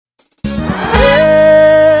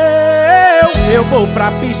Eu vou pra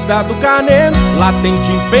pista do Carneiro, lá tem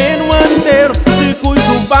timpê no ano inteiro,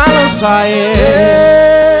 circuito balança.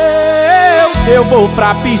 Eu vou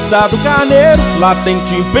pra pista do Carneiro, lá tem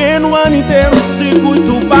timpê no ano inteiro,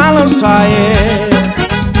 circuito balança.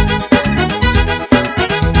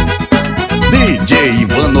 DJ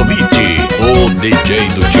Ivanovic, o DJ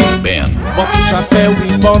do timpé. Bota o chapéu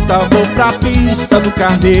e bota, vou pra pista do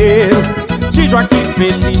Carneiro, de Joaquim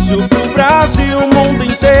Felício pro Brasil, o mundo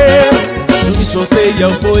inteiro. Júri sorteia, eu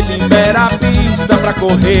vou liberar a pista pra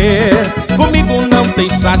correr. Comigo não tem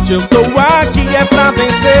sat, eu tô aqui é pra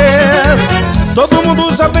vencer. Todo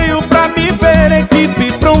mundo já veio pra me ver,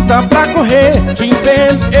 equipe pronta pra correr. Timpé,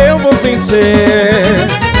 eu vou vencer.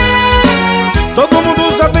 Todo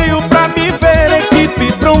mundo já veio pra me ver,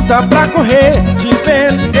 equipe pronta pra correr. Timpé,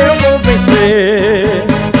 eu vou vencer.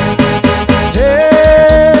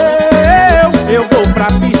 Eu vou pra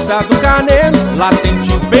pista do Carneiro, lá tem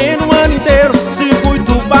timpê no ano inteiro,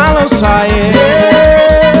 circuito balança.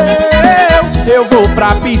 Eu vou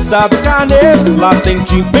pra pista do Carneiro, lá tem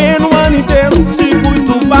timpê no ano inteiro,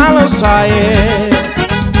 circuito balança.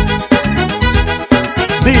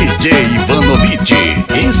 DJ Ivanovic,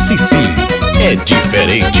 esse sim é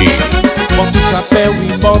diferente. Bota o chapéu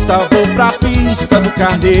e bota, vou pra pista do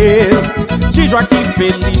Carneiro, de Joaquim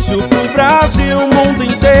Felício pro Brasil, o mundo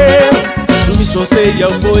inteiro. Júri sorteia,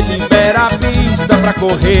 eu vou liberar a pista pra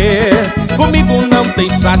correr. Comigo não tem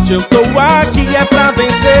sat, eu tô aqui é pra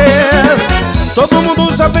vencer. Todo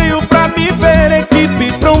mundo já veio pra me ver,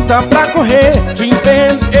 equipe pronta pra correr.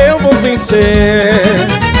 Timpé, eu vou vencer.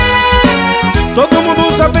 Todo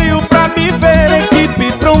mundo já veio pra me ver,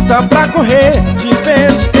 equipe pronta pra correr. Timpé,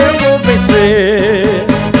 eu vou vencer.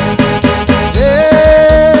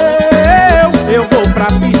 Eu vou pra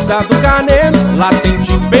pista do Carneiro, lá tem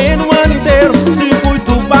timpê no ano inteiro,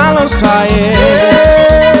 circuito balança.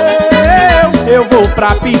 Eu vou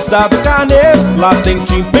pra pista do Carneiro, lá tem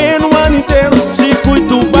timpê no ano inteiro,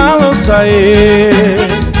 circuito balança.